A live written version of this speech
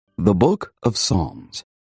The Book of Psalms.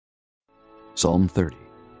 Psalm 30.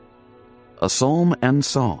 A psalm and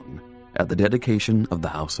song at the dedication of the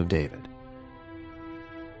house of David.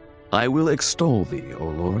 I will extol thee, O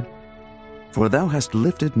Lord, for thou hast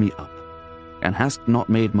lifted me up, and hast not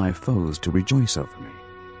made my foes to rejoice over me.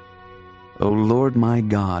 O Lord my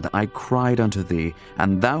God, I cried unto thee,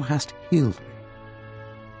 and thou hast healed me.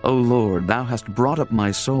 O Lord, thou hast brought up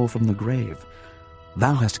my soul from the grave.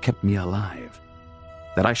 Thou hast kept me alive,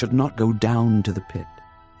 that I should not go down to the pit.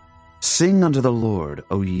 Sing unto the Lord,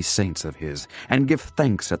 O ye saints of his, and give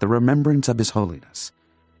thanks at the remembrance of his holiness.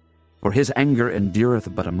 For his anger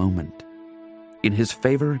endureth but a moment. In his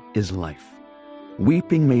favor is life.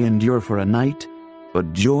 Weeping may endure for a night,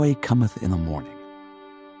 but joy cometh in the morning.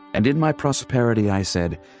 And in my prosperity I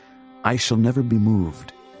said, I shall never be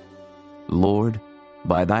moved. Lord,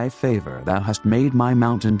 by thy favor thou hast made my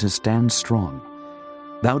mountain to stand strong.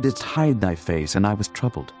 Thou didst hide thy face, and I was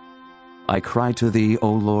troubled. I cried to thee,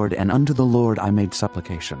 O Lord, and unto the Lord I made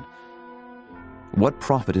supplication. What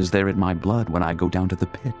profit is there in my blood when I go down to the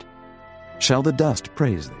pit? Shall the dust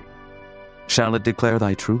praise thee? Shall it declare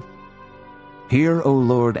thy truth? Hear, O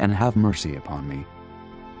Lord, and have mercy upon me.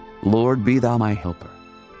 Lord, be thou my helper.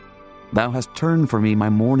 Thou hast turned for me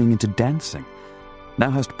my mourning into dancing.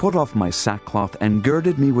 Thou hast put off my sackcloth and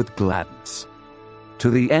girded me with gladness, to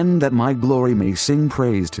the end that my glory may sing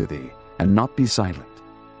praise to thee, and not be silent.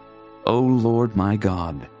 O Lord my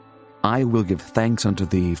God, I will give thanks unto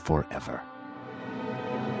thee forever.